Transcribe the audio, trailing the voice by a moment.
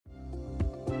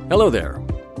Hello there.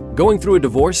 Going through a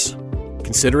divorce?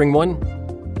 Considering one?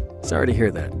 Sorry to hear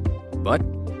that, but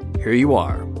here you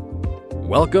are.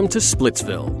 Welcome to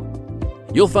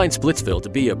Splitsville. You'll find Splitsville to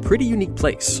be a pretty unique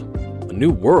place. A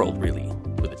new world, really,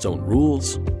 with its own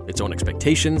rules, its own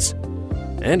expectations,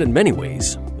 and in many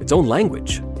ways, its own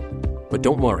language. But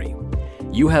don't worry,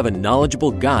 you have a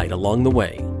knowledgeable guide along the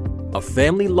way. A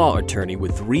family law attorney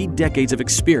with 3 decades of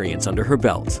experience under her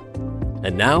belt.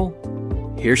 And now,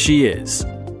 here she is,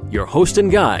 your host and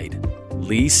guide,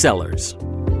 Lee Sellers.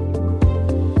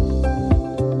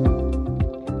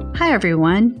 Hi,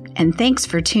 everyone, and thanks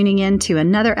for tuning in to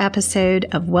another episode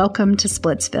of Welcome to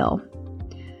Splitsville.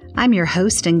 I'm your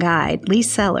host and guide, Lee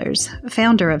Sellers,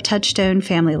 founder of Touchstone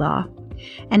Family Law.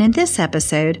 And in this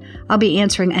episode, I'll be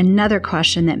answering another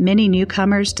question that many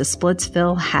newcomers to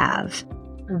Splitsville have.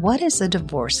 What is a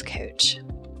divorce coach?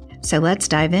 So let's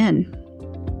dive in.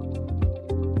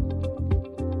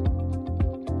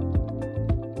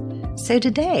 So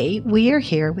today we are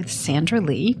here with Sandra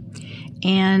Lee,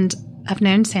 and I've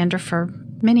known Sandra for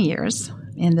many years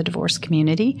in the divorce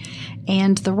community,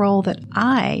 and the role that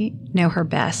I know her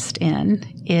best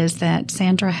in is that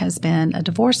Sandra has been a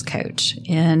divorce coach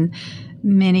in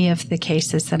many of the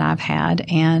cases that I've had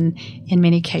and in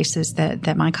many cases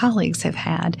that my colleagues have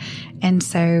had. And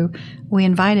so we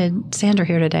invited Sandra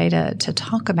here today to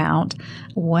talk about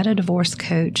what a divorce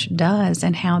coach does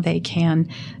and how they can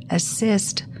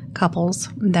assist couples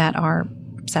that are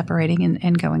separating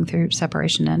and going through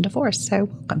separation and divorce. So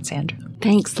welcome, Sandra.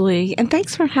 Thanks, Lee. And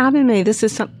thanks for having me. This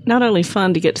is not only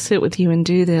fun to get to sit with you and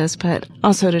do this, but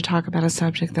also to talk about a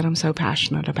subject that I'm so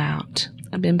passionate about.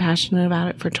 I've been passionate about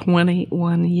it for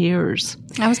 21 years.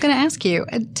 I was going to ask you,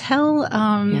 tell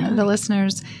the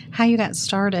listeners how you got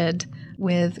started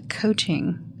with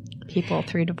coaching people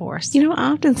through divorce. You know,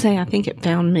 I often say I think it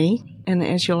found me. And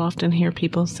as you'll often hear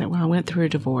people say, well, I went through a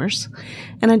divorce.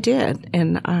 And I did.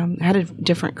 And had a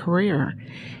different career.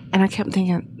 And I kept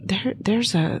thinking,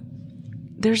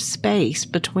 there's space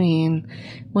between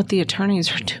what the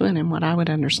attorneys are doing and what I would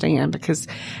understand, because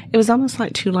it was almost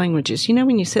like 2 languages. You know,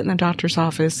 when you sit in the doctor's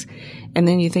office and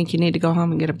then you think you need to go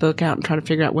home and get a book out and try to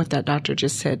figure out what that doctor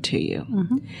just said to you.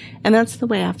 Mm-hmm. And that's the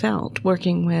way I felt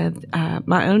working with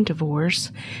my own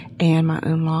divorce and my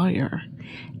own lawyer.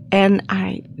 And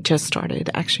I just started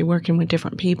actually working with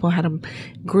different people, had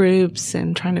groups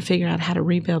and trying to figure out how to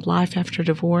rebuild life after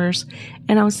divorce.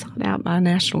 And I was sought out by a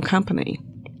national company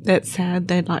that said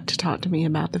they'd like to talk to me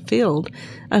about the field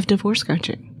of divorce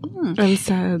coaching. And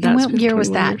so that's what year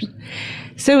was that?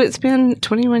 So it's been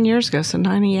 21 years ago, so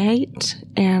 98.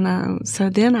 And so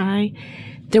then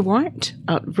there weren't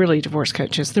really divorce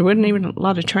coaches. There wasn't even a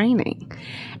lot of training.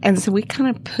 And so we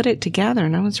kind of put it together,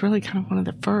 and I was really kind of one of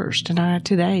the first. And I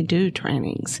today do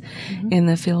trainings in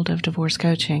the field of divorce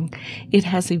coaching. It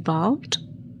has evolved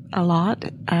a lot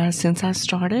since I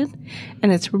started,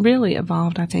 and it's really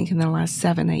evolved, I think, in the last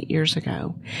 7-8 years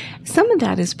ago. Some of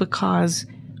that is because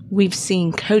we've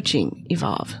seen coaching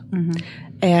evolve.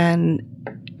 Mm-hmm. And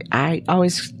I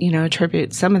always,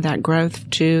 attribute some of that growth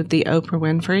to the Oprah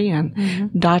Winfrey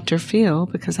and Dr. Phil,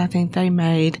 because I think they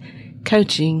made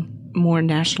coaching more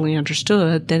nationally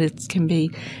understood, that it can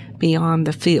be beyond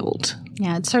the field.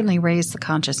 Yeah, it certainly raised the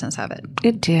consciousness of it.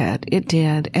 It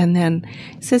did. And then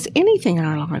it says anything in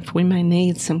our life, we may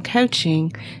need some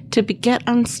coaching to get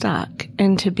unstuck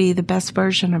and to be the best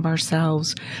version of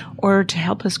ourselves, or to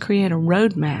help us create a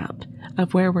roadmap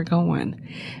of where we're going.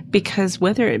 Because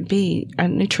whether it be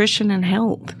nutrition and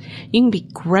health, you can be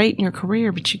great in your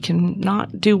career, but you can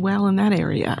not do well in that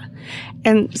area.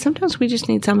 And sometimes we just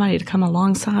need somebody to come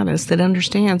alongside us that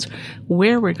understands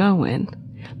where we're going,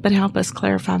 but help us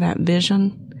clarify that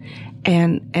vision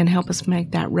and help us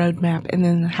make that roadmap, and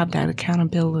then have that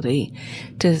accountability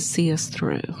to see us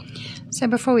through. So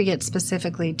before we get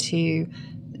specifically to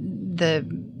the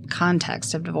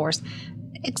context of divorce,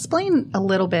 explain a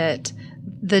little bit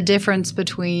the difference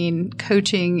between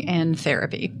coaching and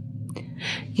therapy.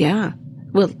 Yeah.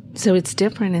 Well, so it's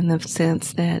different in the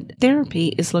sense that therapy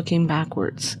is looking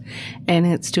backwards, and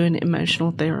it's doing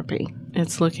emotional therapy.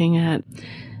 It's looking at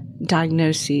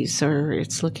diagnoses, or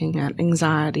it's looking at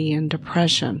anxiety and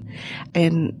depression.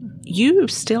 And you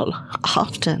still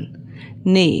often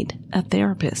need a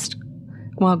therapist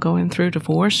while going through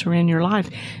divorce or in your life,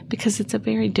 because it's a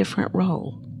very different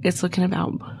role. It's looking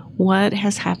about what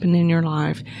has happened in your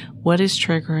life, what is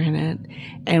triggering it,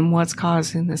 and what's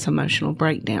causing this emotional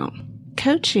breakdown.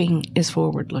 Coaching is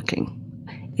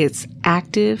forward-looking. It's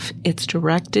active, it's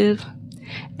directive,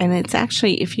 and it's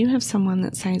actually, if you have someone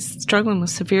that's struggling with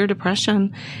severe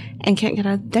depression and can't get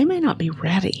out, they may not be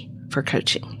ready for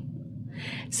coaching.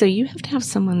 So you have to have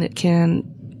someone that can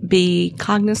be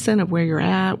cognizant of where you're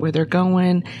at, where they're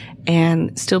going,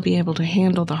 and still be able to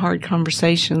handle the hard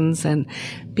conversations and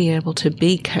be able to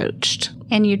be coached.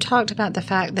 And you talked about the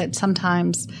fact that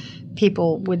sometimes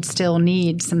people would still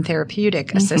need some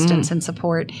therapeutic assistance and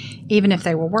support, even if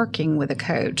they were working with a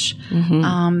coach.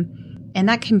 And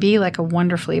that can be like a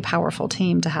wonderfully powerful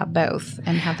team to have both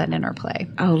and have that interplay.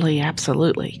 Oh, Lee,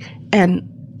 absolutely. And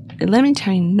let me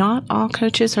tell you, not all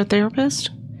coaches are therapists,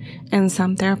 and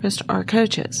some therapists are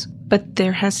coaches. But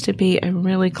there has to be a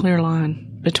really clear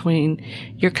line between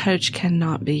your coach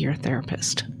cannot be your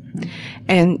therapist.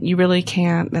 And you really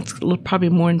can't. That's probably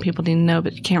more than people need to know,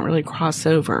 but you can't really cross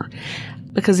over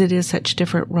because it is such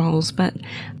different roles. But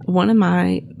one of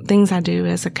my things I do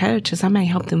as a coach is I may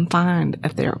help them find a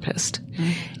therapist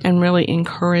and really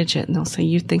encourage it. And they'll say,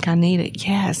 you think I need it?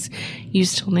 Yes, you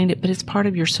still need it, but it's part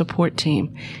of your support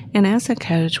team. And as a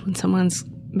coach, when someone's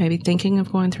maybe thinking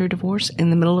of going through divorce, in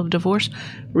the middle of divorce,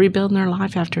 rebuilding their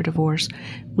life after divorce,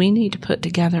 we need to put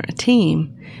together a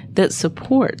team that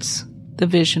supports the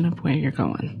vision of where you're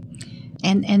going.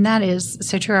 And that is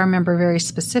so true. I remember very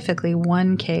specifically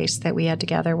one case that we had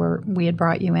together where we had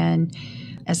brought you in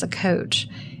as a coach.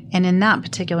 And in that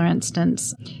particular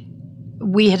instance,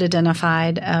 we had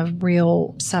identified a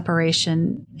real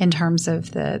separation in terms of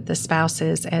the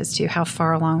spouses as to how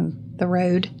far along the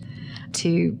road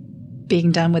to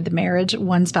being done with the marriage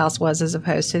one spouse was as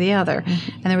opposed to the other.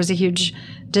 And there was a huge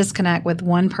disconnect with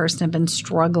one person had been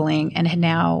struggling and had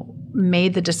now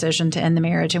made the decision to end the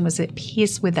marriage and was at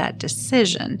peace with that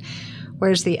decision,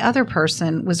 whereas the other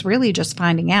person was really just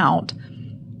finding out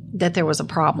that there was a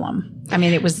problem. I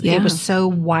mean, it was so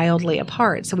wildly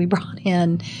apart. So we brought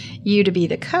in you to be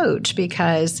the coach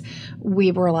because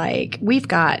we were like, we've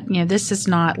got, this is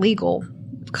not legal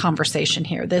conversation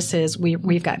here. This is,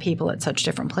 we've got people at such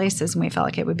different places, and we felt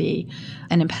like it would be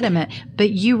an impediment.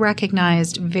 But you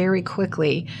recognized very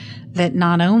quickly that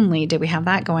not only did we have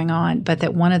that going on, but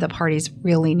that one of the parties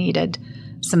really needed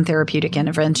some therapeutic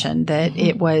intervention, that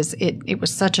it was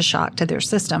such a shock to their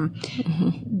system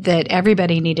that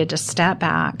everybody needed to step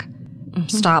back,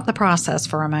 stop the process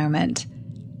for a moment,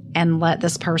 and let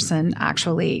this person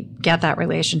actually get that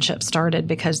relationship started,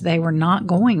 because they were not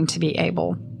going to be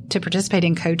able to participate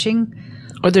in coaching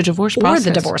or the divorce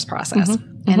process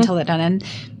until they're done. And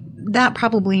that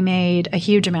probably made a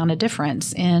huge amount of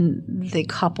difference in the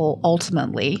couple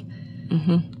ultimately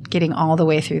getting all the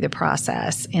way through the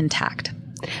process intact.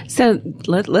 So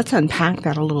let's unpack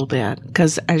that a little bit,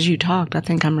 because as you talked, I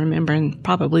think I'm remembering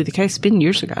probably the case, it's been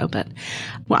years ago, but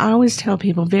I always tell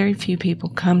people very few people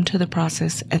come to the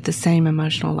process at the same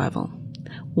emotional level.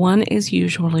 One is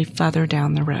usually further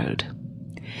down the road.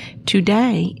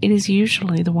 Today, it is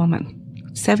usually the woman.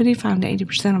 75 to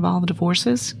 80% of all the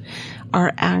divorces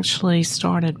are actually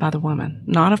started by the woman.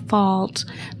 Not a fault,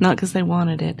 not because they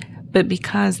wanted it, but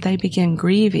because they begin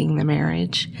grieving the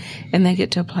marriage and they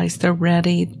get to a place they're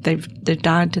ready, they've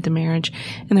died to the marriage,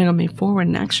 and they're going to move forward.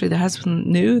 And actually, the husband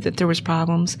knew that there was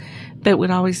problems, but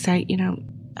would always say,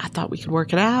 I thought we could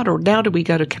work it out, or now do we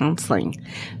go to counseling?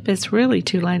 But it's really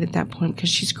too late at that point because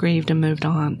she's grieved and moved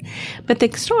on. But they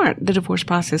start the divorce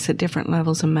process at different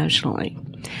levels emotionally.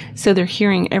 So they're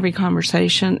hearing every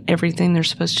conversation, everything they're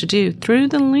supposed to do through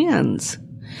the lens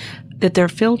that they're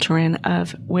filtering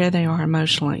of where they are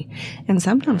emotionally. And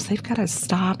sometimes they've got to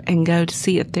stop and go to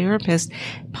see a therapist,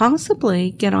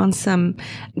 possibly get on some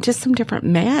different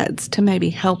meds to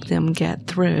maybe help them get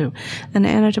through. An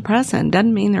antidepressant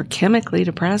doesn't mean they're chemically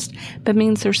depressed, but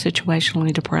means they're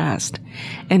situationally depressed.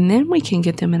 And then we can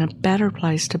get them in a better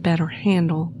place to better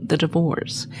handle the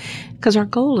divorce. Because our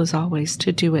goal is always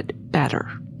to do it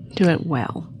better, do it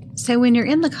well. So when you're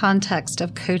in the context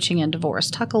of coaching and divorce,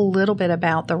 talk a little bit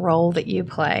about the role that you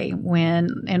play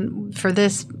and for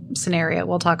this scenario,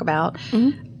 we'll talk about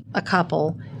a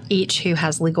couple, each who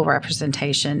has legal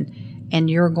representation, and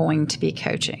you're going to be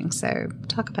coaching. So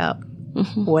talk about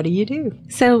what do you do?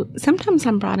 So sometimes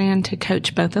I'm brought in to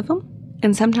coach both of them,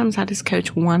 and sometimes I just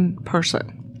coach one person.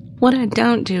 What I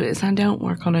don't do is I don't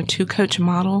work on a two-coach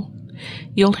model.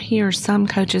 You'll hear some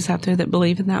coaches out there that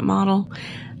believe in that model.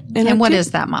 And what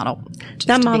is that model?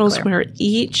 That model is where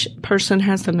each person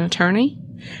has an attorney,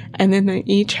 and then they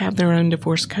each have their own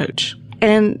divorce coach.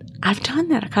 And I've done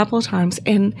that a couple of times,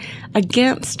 and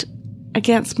against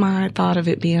my thought of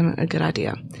it being a good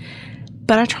idea.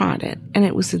 But I tried it, and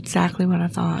it was exactly what I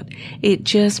thought. It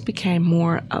just became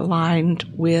more aligned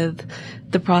with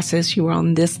the process you were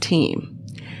on this team.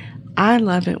 I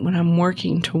love it when I'm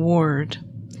working toward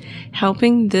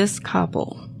helping this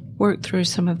couple work through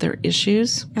some of their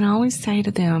issues. And I always say to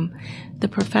them, the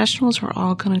professionals are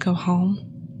all going to go home,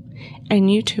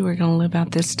 and you two are going to live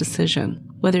out this decision.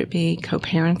 whether it be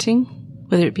co-parenting,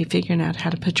 whether it be figuring out how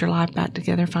to put your life back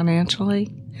together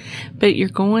financially. But you're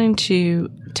going to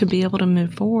be able to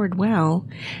move forward well,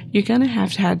 you're going to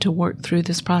have had to work through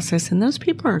this process, and those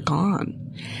people are gone.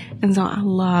 And so I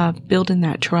love building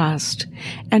that trust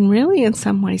and really in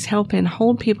some ways helping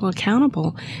hold people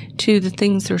accountable to the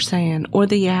things they're saying or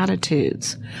the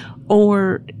attitudes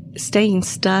or staying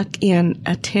stuck in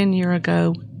a 10-year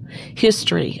ago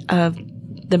history of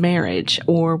the marriage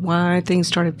or why things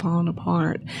started falling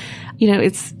apart.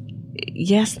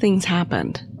 Yes, things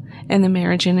happened in the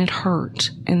marriage and it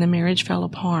hurt and the marriage fell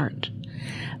apart.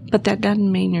 But that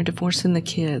doesn't mean you're divorcing the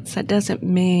kids. That doesn't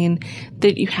mean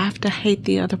that you have to hate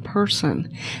the other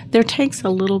person. There takes a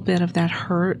little bit of that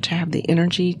hurt to have the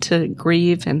energy to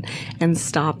grieve and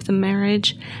stop the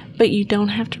marriage. But you don't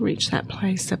have to reach that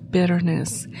place of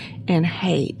bitterness and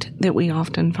hate that we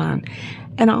often find.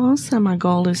 And also my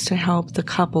goal is to help the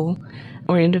couple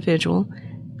or individual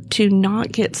to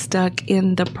not get stuck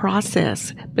in the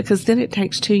process, because then it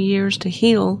takes 2 years to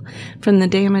heal from the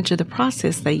damage of the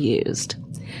process they used.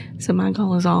 So my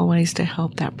goal is always to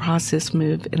help that process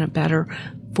move in a better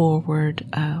forward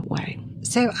way.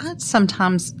 So I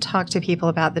sometimes talk to people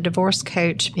about the divorce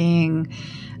coach being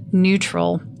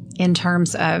neutral in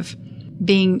terms of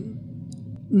being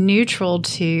neutral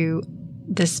to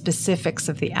the specifics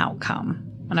of the outcome.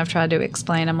 When I've tried to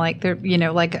explain, I'm like,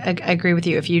 I agree with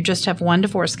you. If you just have one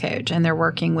divorce coach and they're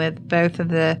working with both of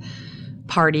the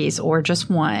parties or just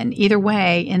one, either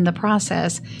way in the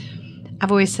process,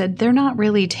 I've always said they're not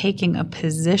really taking a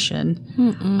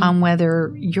position on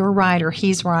whether you're right or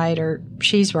he's right or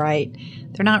she's right.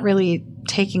 They're not really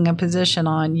taking a position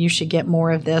on you should get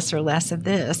more of this or less of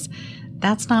this.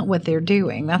 That's not what they're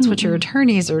doing. That's what your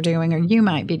attorneys are doing or you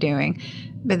might be doing.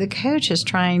 But the coach is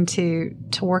trying to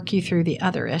work you through the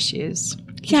other issues.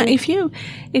 Yeah, if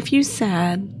you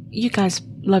said, you guys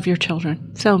love your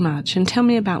children so much, and tell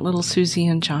me about little Susie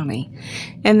and Johnny.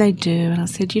 And they do. And I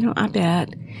said, I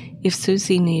bet if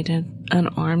Susie needed an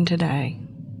arm today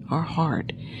or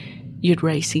heart, you'd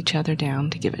race each other down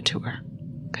to give it to her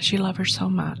because you love her so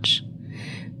much.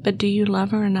 But do you love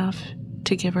her enough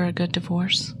to give her a good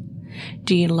divorce?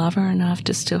 Do you love her enough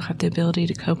to still have the ability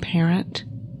to co-parent?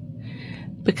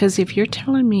 Because if you're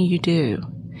telling me you do,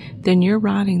 then you're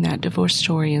writing that divorce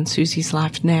story in Susie's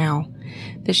life now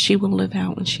that she will live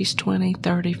out when she's 20,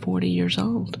 30, 40 years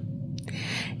old.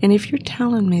 And if you're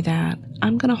telling me that,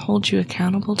 I'm going to hold you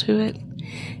accountable to it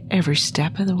every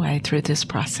step of the way through this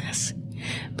process.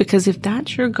 Because if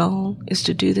that's your goal, is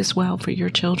to do this well for your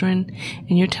children,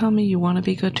 and you're telling me you want to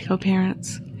be good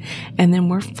co-parents, and then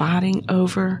we're fighting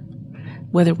over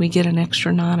whether we get an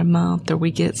extra night a month or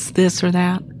we get this or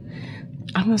that,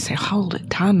 I'm going to say, hold it,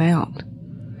 time out.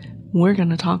 We're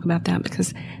going to talk about that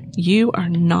because you are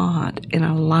not in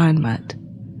alignment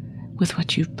with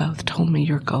what you've both told me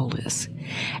your goal is.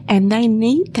 And they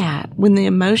need that when the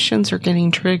emotions are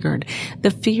getting triggered.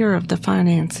 The fear of the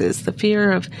finances, the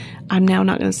fear of I'm now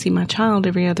not going to see my child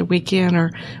every other weekend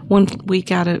or 1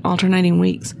 week out of alternating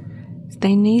weeks.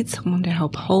 They need someone to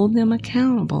help hold them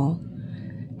accountable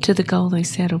to the goal they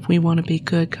set of we want to be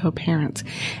good co-parents.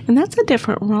 And that's a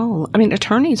different role. I mean,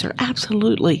 attorneys are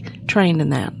absolutely trained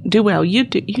in that. Do well. You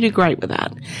do great with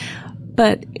that.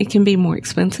 But it can be more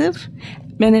expensive.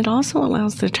 And it also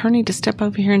allows the attorney to step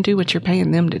over here and do what you're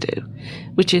paying them to do,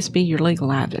 which is be your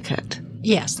legal advocate.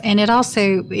 Yes. And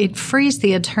it frees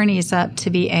the attorneys up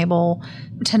to be able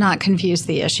to not confuse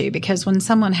the issue, because when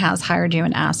someone has hired you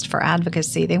and asked for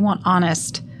advocacy, they want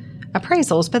honest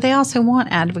appraisals, but they also want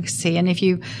advocacy. And if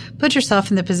you put yourself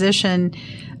in the position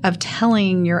of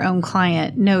telling your own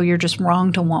client, no, you're just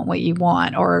wrong to want what you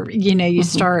want, or, you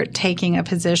start taking a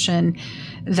position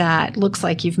that looks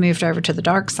like you've moved over to the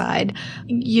dark side,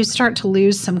 you start to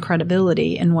lose some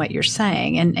credibility in what you're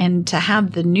saying. And to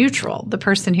have the neutral, the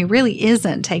person who really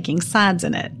isn't taking sides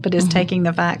in it, but is taking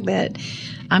the fact that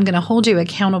I'm going to hold you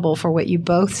accountable for what you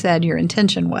both said your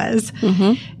intention was,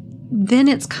 then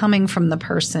it's coming from the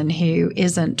person who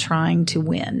isn't trying to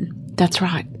win. That's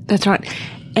right. That's right.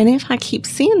 And if I keep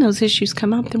seeing those issues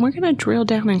come up, then we're going to drill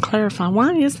down and clarify,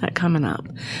 why is that coming up?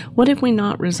 What have we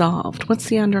not resolved? What's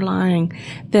the underlying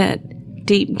that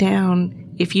deep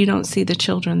down, if you don't see the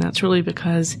children, that's really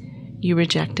because you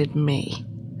rejected me.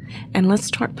 And let's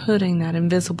start putting that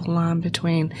invisible line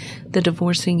between the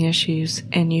divorcing issues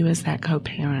and you as that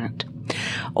co-parent.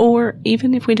 Or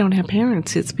even if we don't have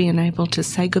parents, it's being able to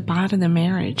say goodbye to the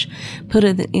marriage, put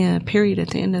a period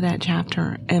at the end of that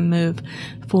chapter and move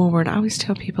forward. I always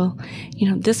tell people,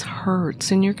 this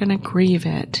hurts and you're going to grieve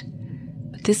it,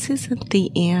 but this isn't the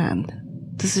end.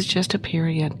 This is just a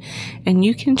period. And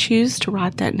you can choose to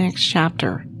write that next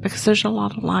chapter because there's a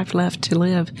lot of life left to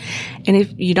live. And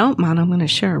if you don't mind, I'm going to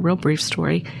share a real brief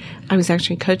story. I was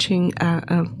actually coaching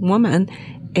a woman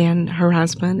and her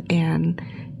husband, and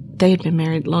they had been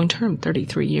married long-term,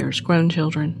 33 years, grown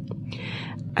children.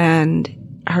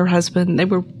 And her husband, they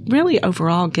were really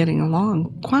overall getting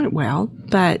along quite well,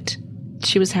 but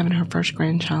she was having her first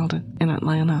grandchild in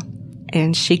Atlanta.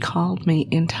 And she called me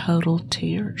in total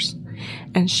tears.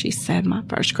 And she said, my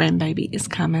first grandbaby is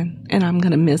coming and I'm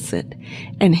going to miss it.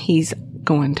 And he's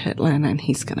going to Atlanta and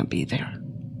he's going to be there.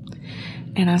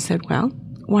 And I said, well,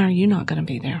 why are you not going to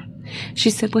be there? She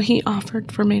said, well, he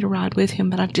offered for me to ride with him,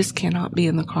 but I just cannot be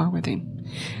in the car with him.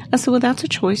 I said, well, that's a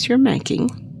choice you're making.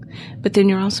 But then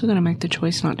you're also going to make the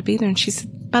choice not to be there. And she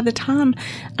said, by the time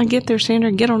I get there,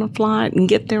 Sandra, get on a flight and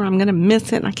get there, I'm going to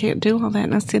miss it and I can't do all that.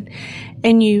 And I said,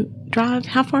 and you drive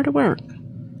how far to work?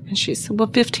 And she said, well,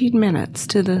 15 minutes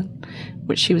to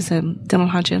which she was a dental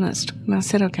hygienist. And I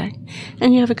said, okay.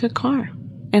 And you have a good car.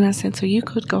 And I said, so you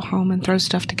could go home and throw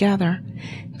stuff together,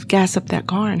 gas up that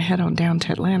car and head on down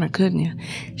to Atlanta, couldn't you?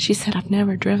 She said, I've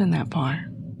never driven that far.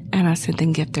 And I said,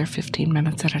 then get there 15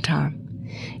 minutes at a time.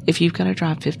 If you've got to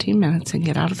drive 15 minutes and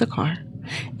get out of the car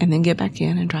and then get back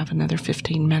in and drive another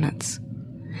 15 minutes,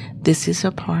 this is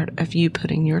a part of you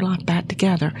putting your life back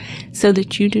together so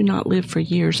that you do not live for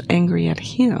years angry at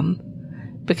him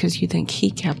because you think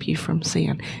he kept you from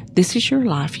seeing. This is your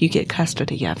life. You get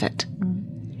custody of it.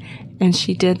 And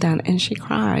she did that, and she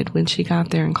cried when she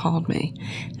got there and called me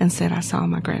and said, I saw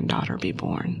my granddaughter be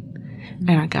born,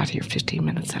 and I got here 15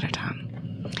 minutes at a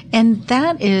time. And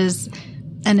that is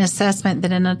an assessment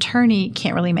that an attorney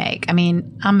can't really make. I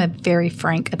mean, I'm a very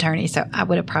frank attorney, so I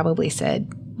would have probably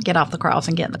said, get off the cross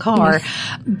and get in the car.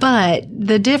 But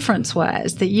the difference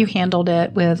was that you handled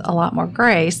it with a lot more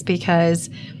grace because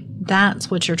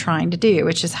that's what you're trying to do,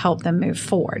 which is help them move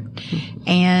forward.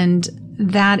 And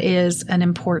that is an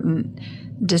important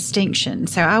distinction.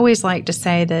 So I always like to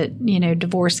say that,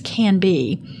 divorce can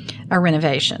be a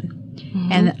renovation.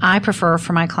 And I prefer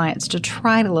for my clients to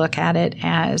try to look at it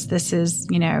as this is,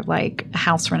 like a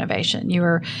house renovation. You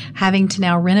are having to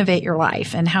now renovate your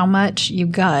life, and how much you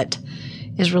gut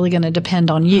is really going to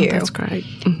depend on you. Oh, that's great.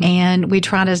 And we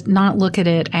try to not look at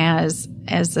it as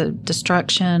a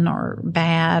destruction or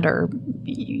bad or,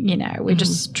 we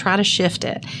just try to shift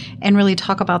it and really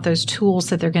talk about those tools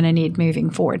that they're going to need moving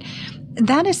forward.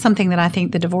 That is something that I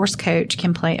think the divorce coach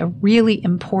can play a really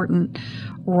important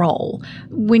role.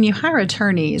 When you hire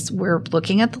attorneys, we're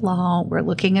looking at the law, we're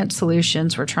looking at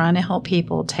solutions, we're trying to help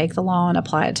people take the law and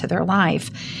apply it to their life.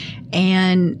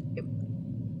 And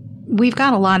we've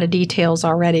got a lot of details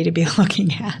already to be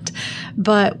looking at.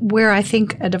 But where I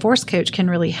think a divorce coach can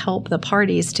really help the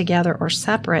parties together or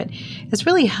separate is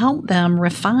really help them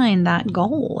refine that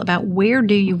goal about where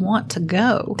do you want to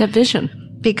go. That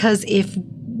vision. Because if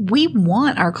we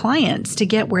want our clients to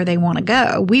get where they want to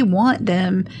go, we want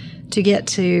them to get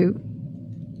to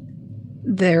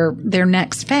their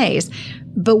next phase,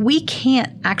 but we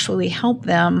can't actually help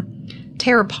them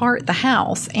tear apart the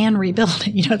house and rebuild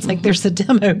it. It's like there's a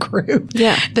demo group.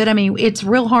 Yeah. But I mean, it's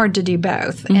real hard to do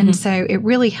both. And so it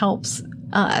really helps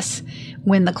us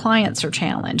when the clients are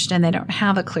challenged and they don't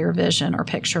have a clear vision or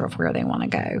picture of where they want to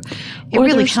go. It or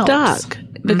really they're helps. Stuck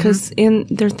because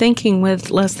they're thinking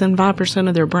with less than 5%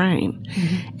 of their brain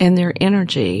and their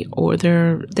energy, or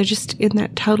they're just in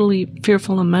that totally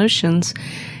fearful emotions.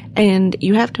 And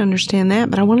you have to understand that.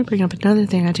 But I want to bring up another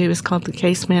thing I do. It's called the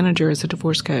case manager as a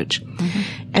divorce coach.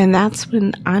 And that's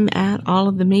when I'm at all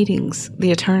of the meetings,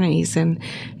 the attorneys, and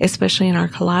especially in our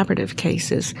collaborative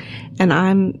cases. And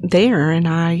I'm there and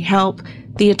I help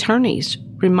the attorneys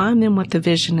remind them what the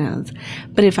vision is.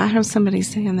 But if I have somebody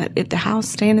saying that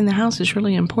staying in the house is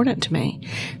really important to me,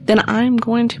 then I'm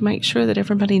going to make sure that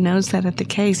everybody knows that at the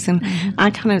case. And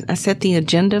I set the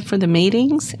agenda for the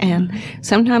meetings. And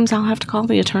sometimes I'll have to call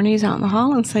the attorneys out in the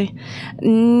hall and say,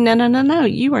 no,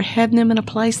 you are heading them in a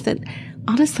place that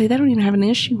honestly they don't even have an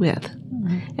issue with.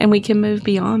 And we can move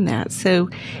beyond that. So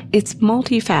it's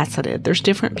multifaceted. There's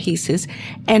different pieces.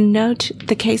 And note,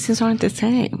 the cases aren't the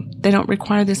same. They don't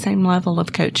require the same level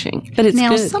of coaching. But it's now,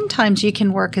 good. Sometimes you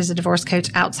can work as a divorce coach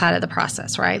outside of the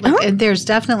process, right? Like there's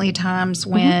definitely times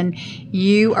when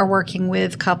you are working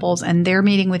with couples and they're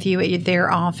meeting with you at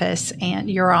their office and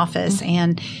your office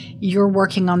and you're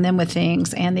working on them with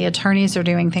things and the attorneys are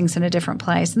doing things in a different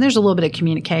place. And there's a little bit of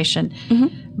communication,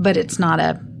 but it's not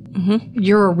a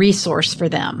You're a resource for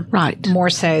them. Right. More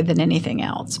so than anything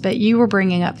else. But you were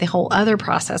bringing up the whole other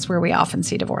process where we often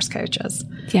see divorce coaches.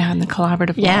 Yeah, and the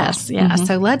collaborative law. Yes, yeah.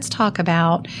 So let's talk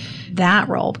about that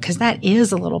role because that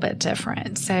is a little bit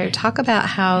different. So talk about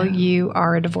how you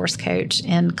are a divorce coach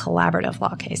in collaborative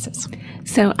law cases.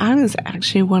 So I was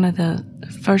actually one of the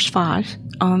first 5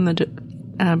 on the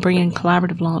bringing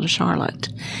collaborative law to Charlotte.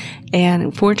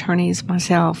 And 4 attorneys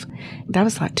myself, that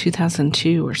was like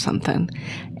 2002 or something.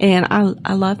 And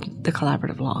I loved the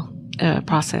collaborative law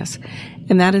process.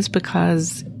 And that is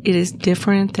because it is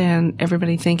different than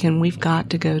everybody thinking we've got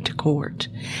to go to court.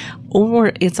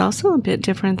 Or it's also a bit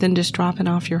different than just dropping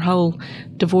off your whole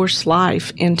divorce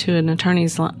life into an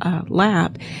attorney's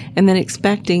lap and then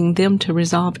expecting them to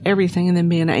resolve everything and then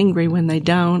being angry when they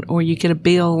don't, or you get a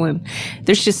bill. And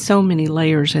there's just so many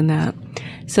layers in that.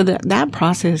 So that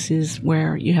process is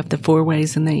where you have the 4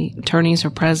 ways and the attorneys are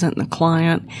present and the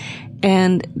client.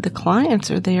 And the clients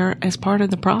are there as part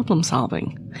of the problem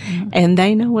solving. And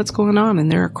they know what's going on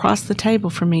and they're across the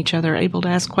table from each other, able to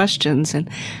ask questions. And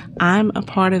I'm a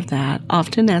part of that,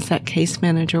 often as that case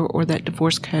manager or that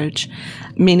divorce coach.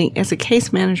 Meaning, as a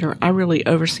case manager, I really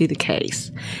oversee the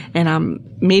case. And I'm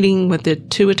meeting with the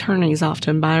 2 attorneys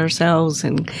often by ourselves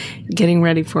and getting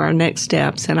ready for our next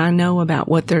steps. And I know about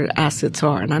what their assets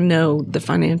are and I know the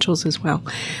financials as well.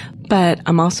 But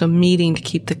I'm also meeting to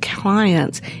keep the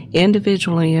clients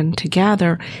individually and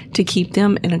together to keep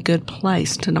them in a good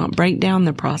place, to not break down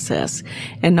the process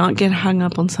and not get hung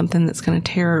up on something that's going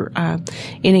to tear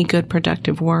any good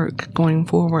productive work going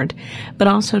forward. But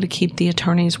also to keep the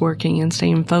attorneys working and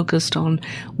staying focused on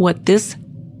what this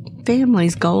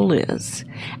family's goal is.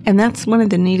 And that's one of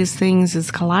the neatest things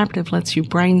is collaborative lets you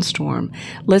brainstorm,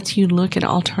 lets you look at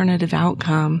alternative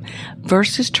outcome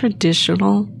versus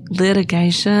traditional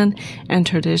litigation and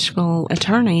traditional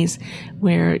attorneys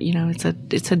where,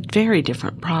 it's a very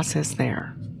different process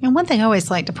there. And one thing I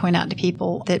always like to point out to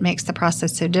people that makes the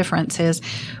process so different is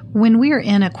when we're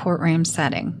in a courtroom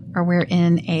setting or we're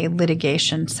in a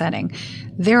litigation setting,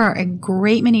 there are a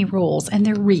great many rules, and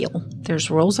they're real. There's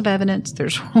rules of evidence.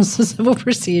 There's rules of civil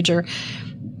procedure.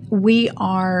 We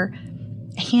are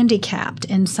handicapped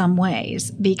in some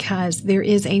ways because there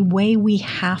is a way we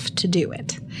have to do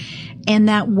it. And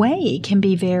that way can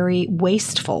be very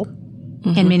wasteful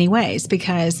in many ways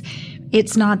because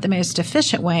it's not the most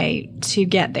efficient way to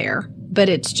get there, but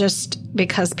it's just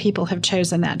because people have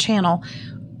chosen that channel,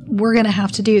 we're going to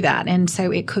have to do that. And so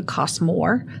it could cost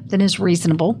more than is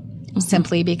reasonable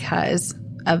simply because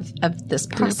of this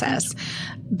process.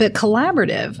 But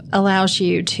collaborative allows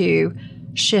you to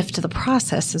shift the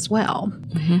process as well.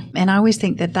 And I always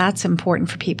think that that's important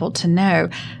for people to know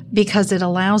because it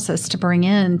allows us to bring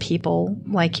in people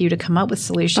like you to come up with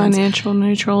solutions. Financial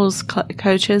neutrals,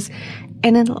 coaches.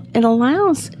 And it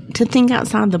allows to think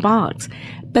outside the box,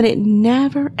 but it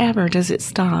never, ever does it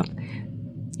stop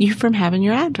you from having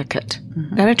your advocate.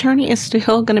 That attorney is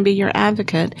still going to be your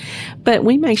advocate, but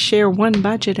we may share one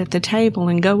budget at the table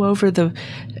and go over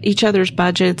each other's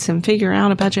budgets and figure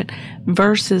out a budget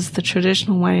versus the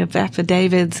traditional way of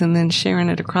affidavits and then sharing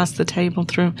it across the table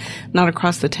not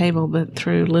across the table, but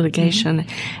through litigation.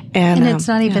 And it's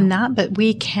not even that, but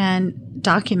we can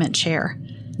document share.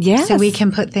 Yes. So we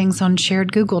can put things on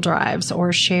shared Google Drives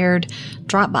or shared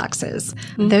Dropboxes.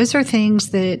 Those are things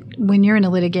that when you're in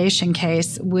a litigation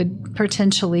case would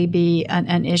potentially be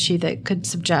an issue that could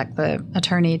subject the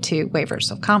attorney to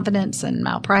waivers of confidence and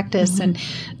malpractice. And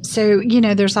so,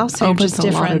 there's also Opens just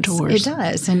a lot of difference. doors. It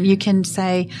does. And you can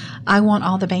say, I want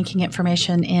all the banking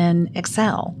information in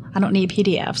Excel. I don't need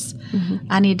PDFs.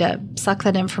 I need to suck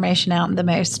that information out in the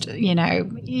most,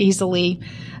 easily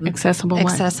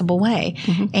accessible way.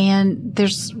 And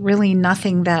there's really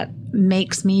nothing that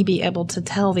makes me be able to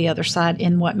tell the other side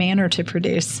in what manner to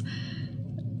produce,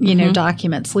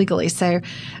 documents legally. So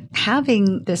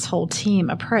having this whole team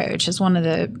approach is one of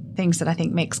the things that I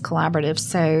think makes collaborative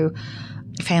so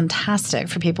fantastic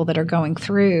for people that are going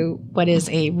through what is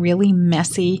a really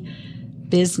messy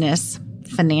business,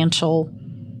 financial,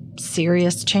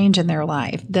 serious change in their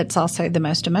life. That's also the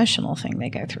most emotional thing they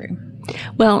go through.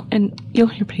 Well, and you'll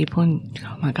hear people, and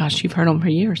oh my gosh, you've heard them for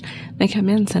years. They come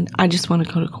in and say, I just want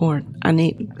to go to court.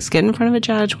 Let's get in front of a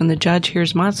judge. When the judge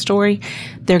hears my story,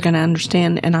 they're going to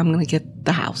understand, and I'm going to get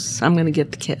the house. I'm going to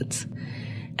get the kids.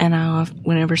 And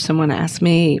whenever someone asks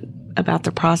me about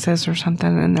the process or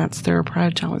something, and that's their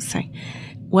approach, I would say,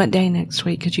 what day next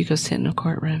week could you go sit in a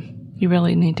courtroom? You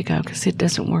really need to go because it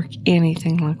doesn't work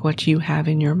anything like what you have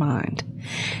in your mind.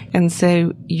 And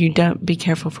so you don't be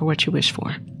careful for what you wish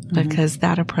for because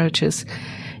that approach is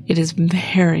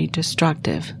very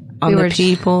destructive on the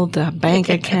people, the bank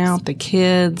account, the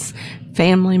kids,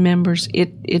 family members.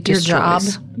 It destroys. Your job,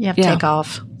 you have to take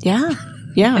off. Yeah.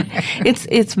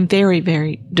 It's very,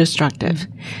 very destructive,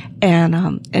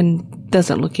 and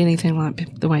doesn't look anything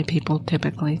like the way people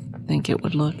typically think it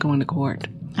would look going to court.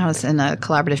 I was in a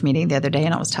collaborative meeting the other day,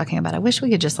 and I was talking about, I wish we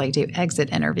could just do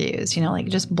exit interviews,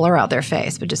 just blur out their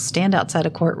face, but just stand outside a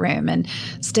courtroom and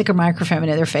stick a microphone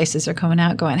into their faces. They're coming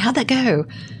out going, how'd that go?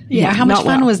 How much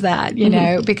fun was that?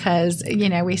 Because,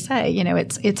 we say,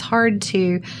 it's hard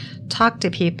to talk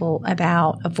to people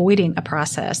about avoiding a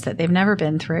process that they've never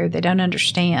been through, they don't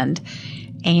understand,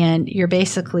 and you're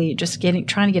basically just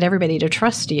trying to get everybody to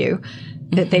trust you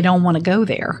that they don't want to go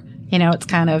there. It's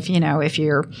kind of, if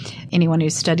you're anyone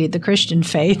who's studied the Christian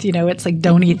faith, it's like,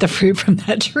 don't eat the fruit from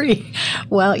that tree.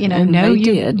 Well, no,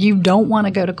 you don't want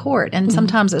to go to court. And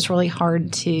sometimes it's really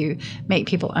hard to make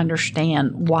people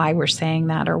understand why we're saying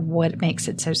that or what makes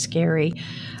it so scary.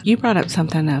 You brought up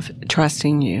something of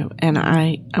trusting you, and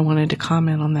I wanted to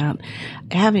comment on that.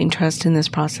 Having trust in this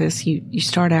process, you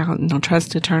start out and they'll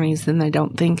trust attorneys, then they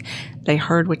don't think they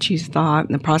heard what you thought,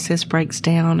 and the process breaks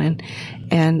down,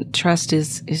 and trust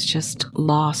is just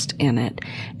lost in it.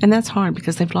 And that's hard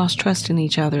because they've lost trust in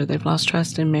each other. They've lost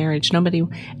trust in marriage. Nobody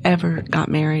ever got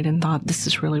married and thought, this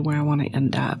is really where I want to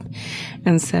end up.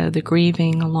 And so the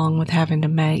grieving, along with having to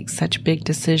make such big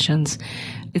decisions,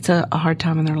 it's a hard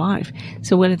time in their life.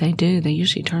 So what do? They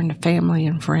usually turn to family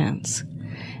and friends.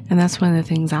 And that's one of the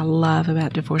things I love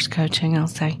about divorce coaching. I'll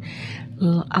say,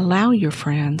 allow your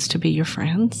friends to be your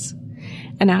friends.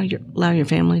 And now allow your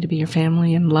family to be your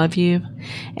family and love you.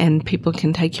 And people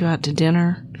can take you out to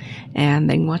dinner and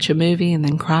they can watch a movie and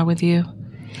then cry with you.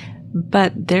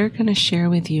 But they're going to share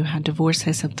with you how divorce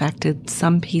has affected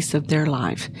some piece of their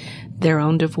life, their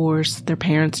own divorce, their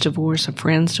parents' divorce, a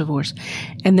friend's divorce.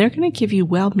 And they're going to give you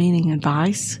well-meaning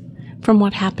advice from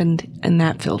what happened in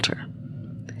that filter.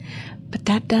 But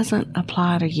that doesn't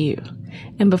apply to you.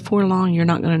 And before long, you're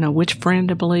not going to know which friend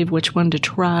to believe, which one to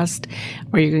trust,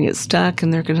 or you're going to get stuck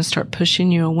and they're going to start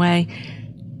pushing you away.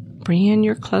 Bring in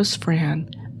your close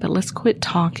friend, but let's quit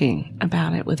talking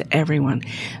about it with everyone.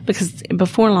 Because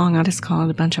before long, I just call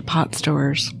it a bunch of pot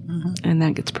stirrers, and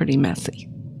that gets pretty messy.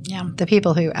 Yeah, the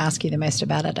people who ask you the most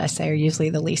about it, I say, are usually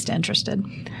the least interested.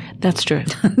 That's true.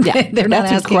 Yeah, they're not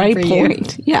that's asking a great for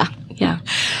point. You. Yeah.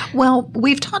 Well,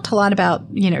 we've talked a lot about,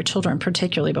 children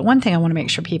particularly, but one thing I want to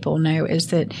make sure people know is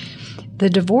that the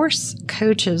divorce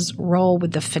coach's role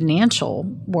with the financial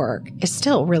work is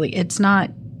still really, it's not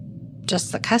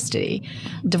just the custody.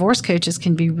 Divorce coaches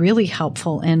can be really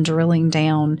helpful in drilling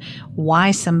down why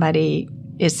somebody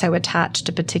is so attached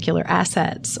to particular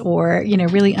assets, or,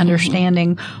 really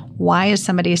understanding why is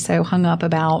somebody so hung up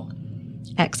about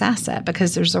X asset,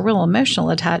 because there's a real emotional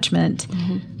attachment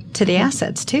to the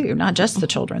assets too, not just the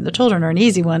children. The children are an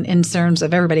easy one in terms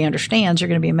of everybody understands you're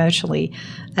going to be emotionally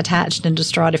attached and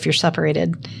distraught if you're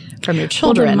separated from your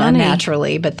children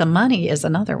unnaturally, but the money is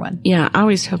another one. Yeah, I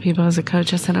always tell people as a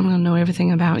coach, I said, I'm going to know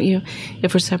everything about you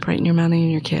if we're separating your money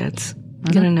and your kids.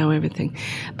 I'm going to know everything.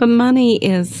 But money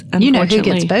is, unfortunately... You know who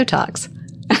gets Botox.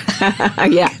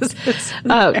 Yeah.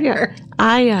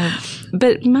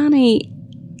 But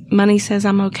money says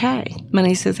I'm okay.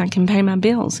 Money says I can pay my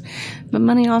bills. But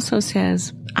money also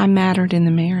says I mattered in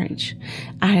the marriage.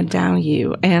 I had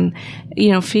value. And,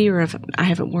 fear of I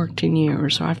haven't worked in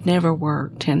years, or I've never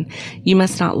worked, and you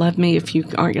must not love me if you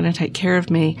aren't going to take care of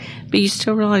me. But you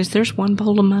still realize there's one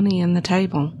bowl of money in the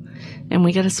table, and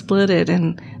we got to split it,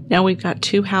 and now we've got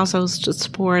 2 households to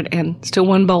support and still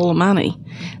one bowl of money.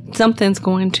 Something's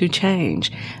going to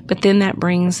change. But then that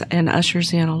brings and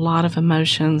ushers in a lot of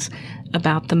emotions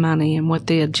about the money and what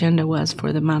the agenda was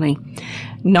for the money.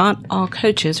 Not all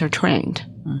coaches are trained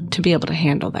to be able to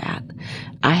handle that.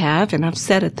 I have, and I've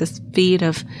sat at this feet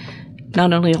of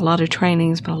not only a lot of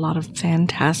trainings, but a lot of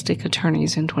fantastic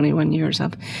attorneys in 21 years.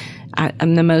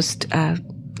 I'm the most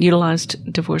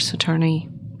utilized divorce attorney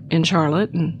in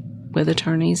Charlotte, and with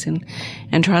attorneys and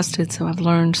trusted, so I've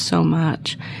learned so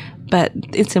much. But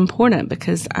it's important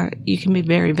because you can be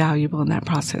very valuable in that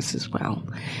process as well,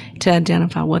 to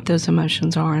identify what those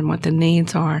emotions are and what the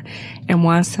needs are, and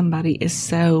why somebody is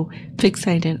so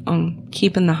fixated on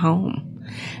keeping the home.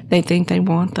 They think they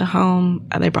want the home.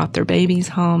 They brought their babies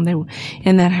home. They were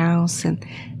in that house. And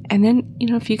then,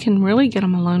 if you can really get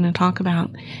them alone and talk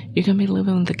about, you're going to be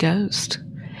living with a ghost.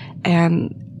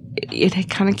 And it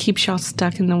kind of keeps y'all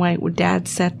stuck in the way where dad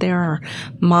sat there or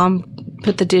mom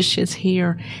put the dishes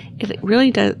here. it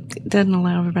really doesn't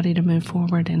allow everybody to move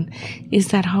forward. And is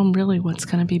that home really what's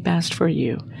going to be best for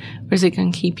you? Or is it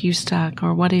going to keep you stuck?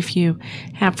 Or what if you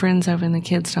have friends over and the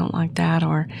kids don't like that?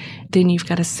 Or then you've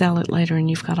got to sell it later and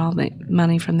you've got all the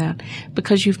money from that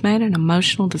because you've made an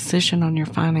emotional decision on your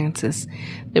finances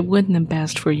that wasn't the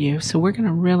best for you. So we're going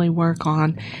to really work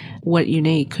on what you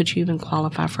need. Could you even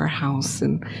qualify for a house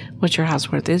and what's your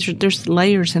house worth? There's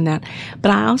layers in that.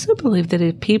 But I also believe that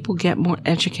if people get more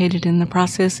educated in the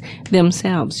process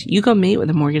themselves, you go meet with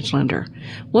a mortgage lender.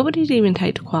 What would it even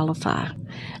take to qualify?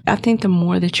 I think the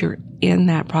more that you're in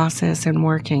that process and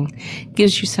working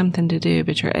gives you something to do,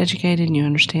 but you're educated and you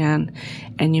understand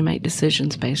and you make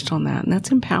decisions based on that. And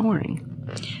that's empowering.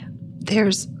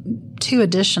 There's two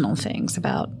additional things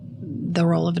about the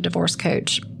role of a divorce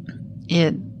coach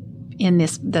in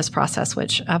this process,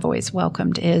 which I've always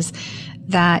welcomed, is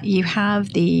that you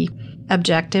have the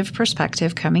objective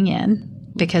perspective coming in,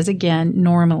 because again,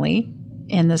 normally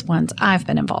in the ones I've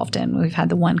been involved in, we've had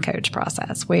the one coach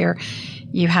process where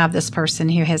you have this person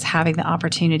who is having the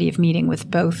opportunity of meeting with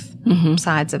both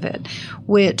sides of it,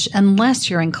 which unless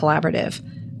you're in collaborative,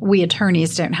 we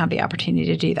attorneys don't have the opportunity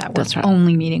to do that. We're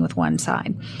only meeting with one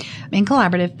side. In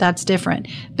collaborative, that's different.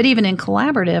 But even in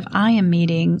collaborative, I am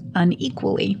meeting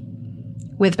unequally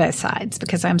with both sides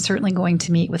because I'm certainly going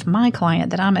to meet with my client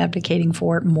that I'm advocating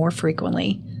for more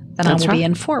frequently than I will be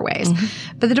in four ways.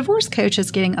 But the divorce coach is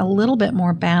getting a little bit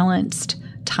more balanced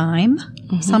time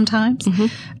sometimes,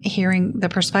 hearing the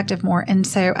perspective more. And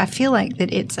so I feel like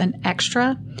that it's an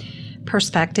extra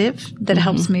perspective that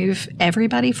helps move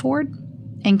everybody forward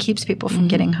and keeps people from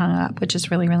getting hung up, which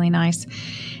is really, really nice.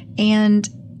 And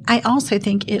I also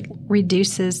think it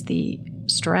reduces the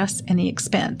stress and the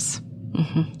expense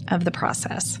of the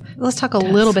process. Let's talk a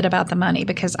little bit about the money,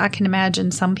 because I can imagine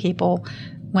some people,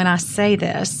 when I say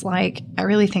this, like, I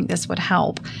really think this would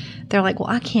help. They're like, well,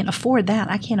 I can't afford that.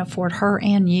 I can't afford her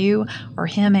and you or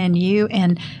him and you.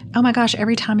 And, oh my gosh,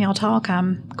 every time y'all talk,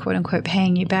 I'm quote unquote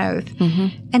paying you both.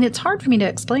 And it's hard for me to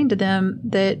explain to them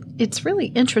that it's really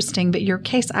interesting, but your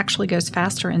case actually goes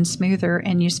faster and smoother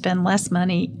and you spend less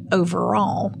money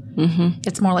overall.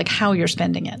 It's more like how you're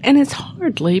spending it. And it's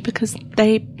hardly because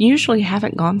they usually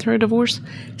haven't gone through a divorce,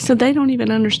 so they don't even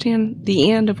understand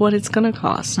the end of what it's going to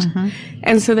cost.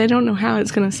 And so they don't know how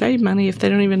it's going to save money if they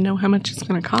don't even know how much it's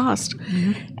going to cost.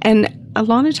 And a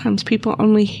lot of times people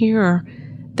only hear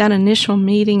that initial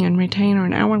meeting and retainer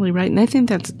and hourly rate, and they think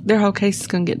that's their whole case is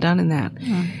going to get done in that.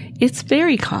 It's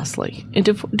very costly.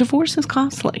 Divorce is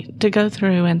costly to go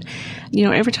through. And, you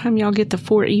know, every time y'all get the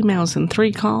 4 emails and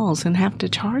 3 calls and have to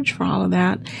charge for all of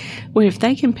that, well, if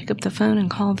they can pick up the phone and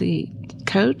call the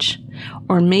coach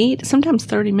or meet, sometimes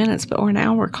 30 minutes, or an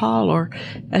hour call or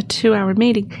a 2-hour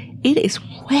meeting, it is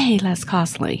way less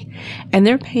costly. And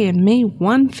they're paying me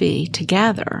one fee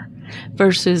together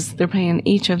versus they're paying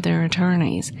each of their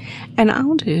attorneys. And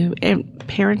I'll do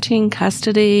parenting,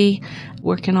 custody,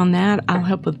 working on that. I'll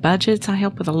help with budgets. I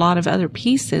help with a lot of other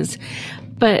pieces,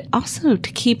 but also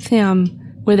to keep them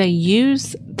where they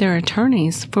use their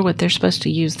attorneys for what they're supposed to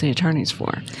use the attorneys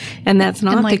for. And that's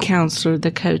not the counselor,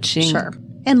 the coaching. Sure.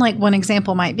 And like one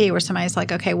example might be where somebody's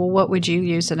like, okay, well, what would you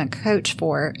use in a coach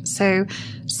for? So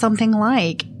something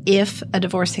like if a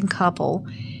divorcing couple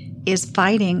is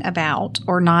fighting about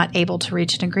or not able to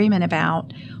reach an agreement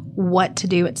about what to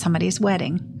do at somebody's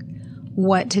wedding,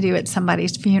 what to do at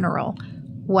somebody's funeral,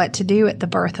 what to do at the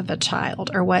birth of a child,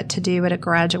 or what to do at a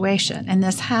graduation. And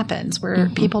this happens where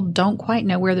people don't quite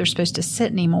know where they're supposed to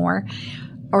sit anymore,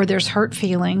 or there's hurt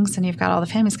feelings and you've got all the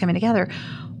families coming together.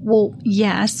 Well,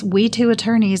 yes, we two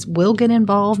attorneys will get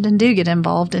involved and do get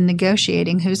involved in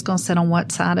negotiating who's going to sit on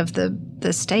what side of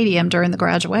the stadium during the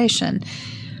graduation.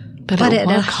 But at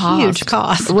a huge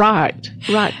cost. Right.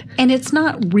 And it's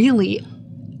not really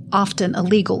often a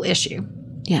legal issue.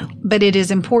 Yeah. But it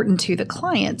is important to the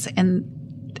clients,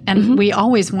 and we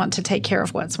always want to take care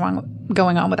of what's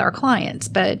going on with our clients.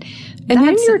 But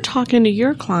then you're talking to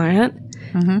your client,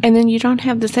 and then you don't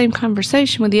have the same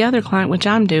conversation with the other client, which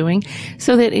I'm doing,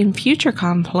 so that in future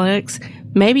conflicts,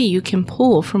 maybe you can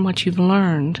pull from what you've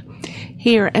learned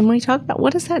here. And we talk about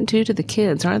what does that do to the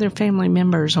kids or other family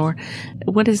members, or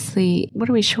what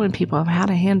are we showing people of how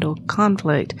to handle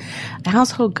conflict?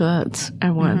 Household goods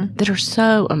are one that are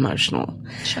so emotional.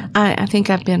 Sure. I think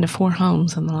I've been to 4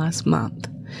 homes in the last month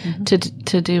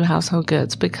to do household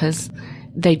goods because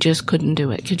they just couldn't do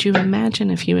it. Could you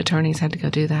imagine if you attorneys had to go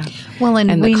do that? Well,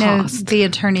 and we know the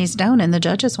attorneys don't and the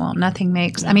judges won't. Nothing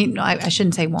makes, I mean, I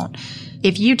shouldn't say won't.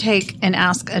 If you take and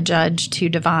ask a judge to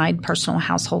divide personal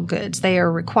household goods, they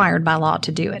are required by law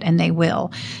to do it, and they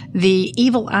will. The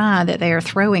evil eye that they are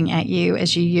throwing at you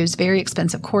as you use very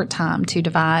expensive court time to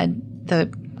divide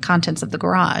the contents of the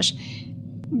garage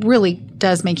really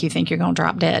does make you think you're going to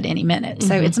drop dead any minute.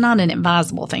 So it's not an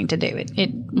advisable thing to do. It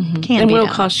can and be will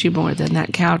done. cost you more than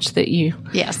that couch that you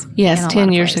Yes. Yes, in a 10 lot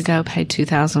of years ways. ago paid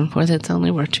 $2,000 for. That's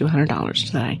only worth $200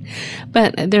 today.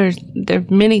 But there are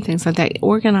many things like that.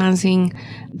 Organizing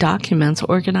documents,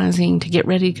 organizing to get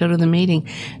ready to go to the meeting,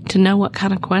 to know what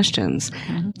kind of questions,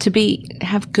 to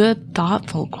have good,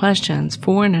 thoughtful questions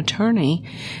for an attorney,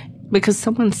 because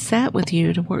someone sat with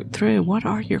you to work through what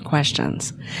are your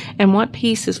questions and what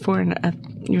piece is for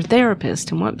your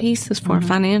therapist and what piece is for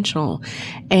financial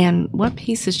and what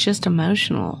piece is just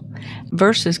emotional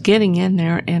versus getting in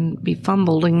there and be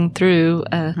fumbling through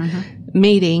a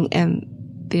meeting and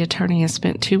the attorney has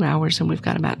spent 2 hours and we've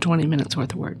got about 20 minutes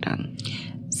worth of work done.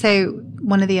 So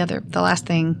the last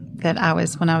thing that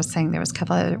when I was saying there was a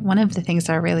couple other, one of the things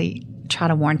I really try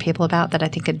to warn people about that I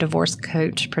think a divorce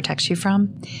coach protects you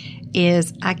from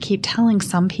is I keep telling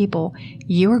some people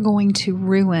you're going to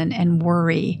ruin and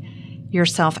worry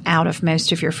yourself out of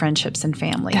most of your friendships and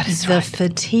family. That is the right.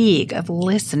 fatigue of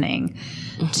listening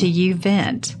to you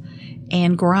vent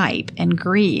and gripe and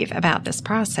grieve about this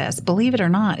process. Believe it or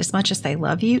not, as much as they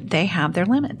love you, they have their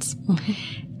limits.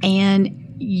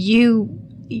 And you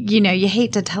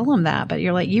hate to tell them that, but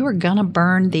you're like, you are going to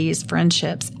burn these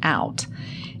friendships out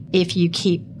if you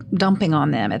keep dumping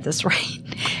on them at this rate.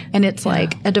 And it's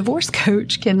like a divorce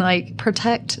coach can like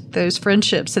protect those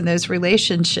friendships and those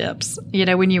relationships.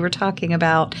 When you were talking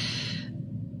about,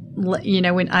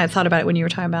 when I thought about it, when you were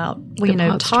talking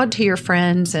about, talk to your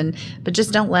friends but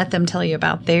just don't let them tell you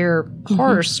about their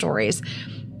horror stories.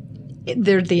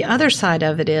 The other side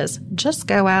of it is just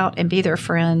go out and be their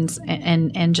friends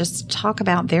and just talk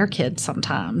about their kids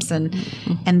sometimes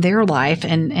and their life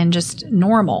and just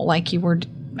normal, like you were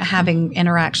having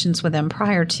interactions with them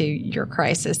prior to your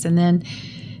crisis, and then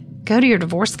go to your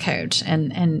divorce coach.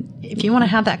 And if you want to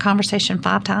have that conversation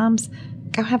 5 times,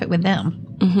 go have it with them.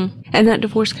 And that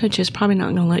divorce coach is probably not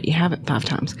going to let you have it 5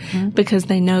 times because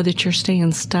they know that you're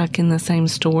staying stuck in the same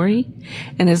story.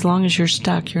 And as long as you're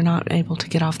stuck, you're not able to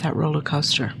get off that roller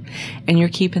coaster. And you're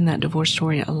keeping that divorce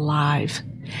story alive.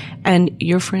 And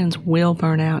your friends will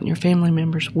burn out and your family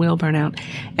members will burn out.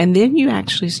 And then you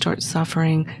actually start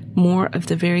suffering more of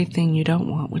the very thing you don't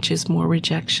want, which is more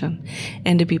rejection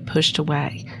and to be pushed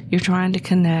away. You're trying to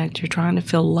connect. You're trying to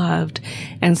feel loved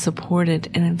and supported.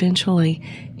 And eventually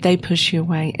they push you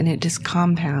away and it just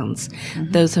compounds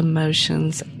those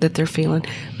emotions that they're feeling,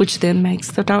 which then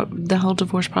makes the whole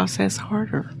divorce process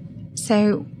harder.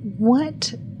 So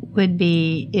what would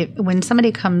be when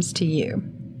somebody comes to you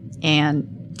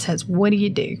and says, what do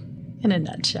you do? In a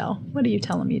nutshell, what do you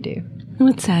tell them you do? I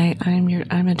would say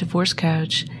I'm a divorce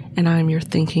coach and I'm your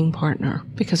thinking partner,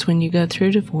 because when you go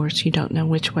through divorce, you don't know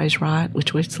which way's right,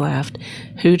 which way's left,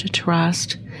 who to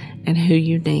trust, and who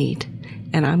you need.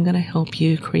 And I'm going to help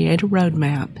you create a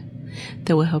roadmap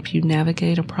that will help you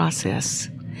navigate a process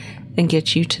and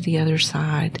get you to the other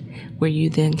side where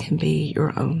you then can be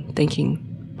your own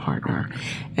thinking partner.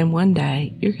 And one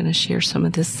day you're going to share some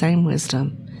of this same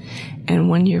wisdom. And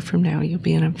 1 year from now, you'll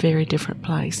be in a very different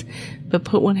place. But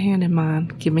put one hand in mine,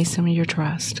 give me some of your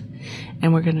trust,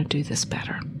 and we're going to do this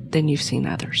better than you've seen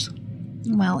others.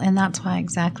 Well, and that's why I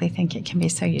exactly think it can be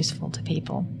so useful to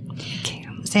people. It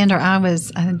can. Sandra, I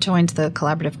joined the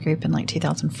collaborative group in like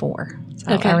 2004.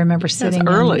 So Okay. I remember sitting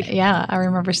early. I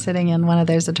remember sitting in one of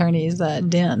those attorneys'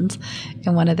 dens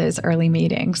in one of those early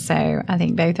meetings. So I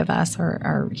think both of us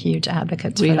are huge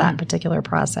advocates for that particular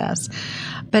process.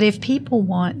 But if people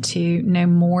want to know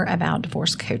more about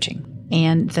divorce coaching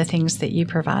and the things that you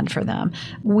provide for them,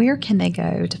 where can they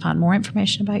go to find more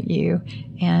information about you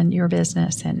and your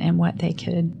business and what they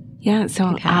could? Yeah,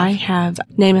 so I have,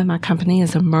 name of my company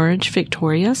is Emerge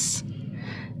Victorious.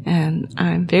 And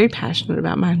I'm very passionate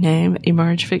about my name,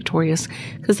 Emerge Victorious,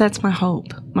 because that's my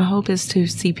hope. My hope is to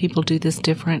see people do this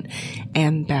different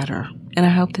and better. And I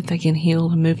hope that they can heal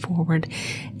and move forward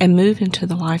and move into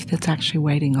the life that's actually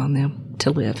waiting on them to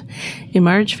live.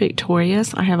 Emerge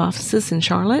Victorious, I have offices in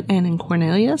Charlotte and in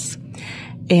Cornelius.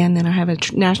 And then I have a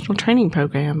national training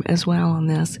program as well on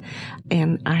this.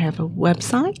 And I have a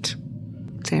website.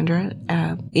 Sandra,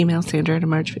 email Sandra at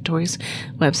Emerge Victorious,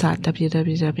 website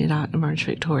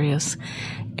www.emergevictorious.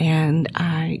 And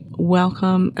I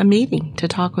welcome a meeting to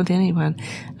talk with anyone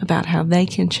about how they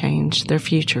can change their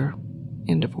future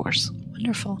in divorce.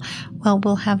 Wonderful. Well,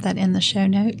 we'll have that in the show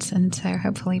notes, and so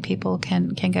hopefully people can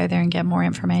go there and get more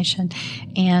information.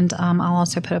 And I'll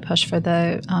also put a push for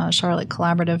the Charlotte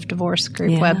Collaborative Divorce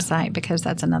Group website, because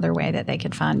that's another way that they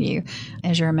could find you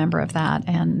as you're a member of that,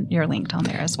 and you're linked on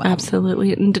there as well.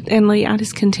 Absolutely. And Lee, I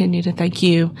just continue to thank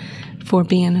you for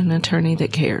being an attorney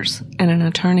that cares, and an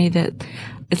attorney that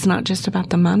it's not just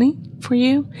about the money for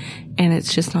you, and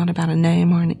it's just not about a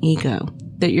name or an ego,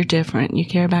 that you're different. You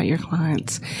care about your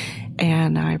clients.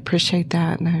 And I appreciate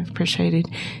that, and I've appreciated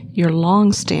your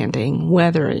long-standing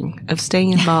weathering of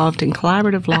staying involved in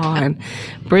collaborative law and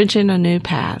bridging a new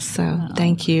path. So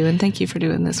thank you, and thank you for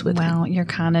doing this with me. Well, you're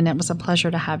kind, and it was a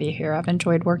pleasure to have you here. I've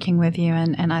enjoyed working with you,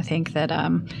 and I think that,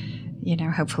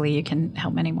 hopefully you can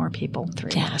help many more people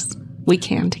through this. We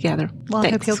can together. Well,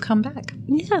 Thanks. I hope you'll come back.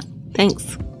 Yeah,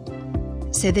 thanks.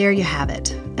 So there you have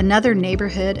it, another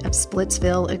neighborhood of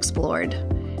Splitsville explored.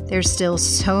 There's still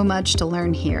so much to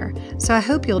learn here, so I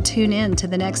hope you'll tune in to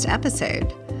the next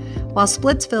episode. While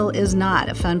Splitsville is not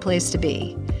a fun place to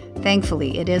be,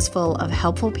 thankfully it is full of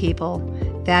helpful people,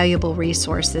 valuable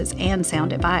resources, and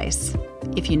sound advice,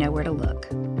 if you know where to look.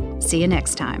 See you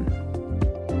next time.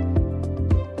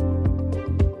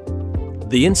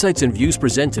 The insights and views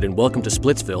presented in Welcome to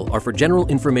Splitsville are for general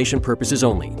information purposes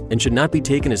only and should not be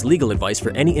taken as legal advice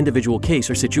for any individual case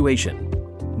or situation.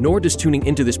 Nor does tuning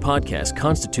into this podcast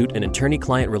constitute an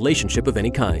attorney-client relationship of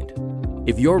any kind.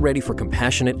 If you're ready for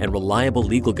compassionate and reliable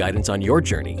legal guidance on your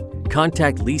journey,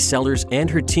 contact Lee Sellers and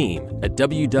her team at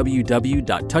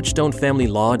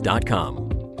www.touchstonefamilylaw.com.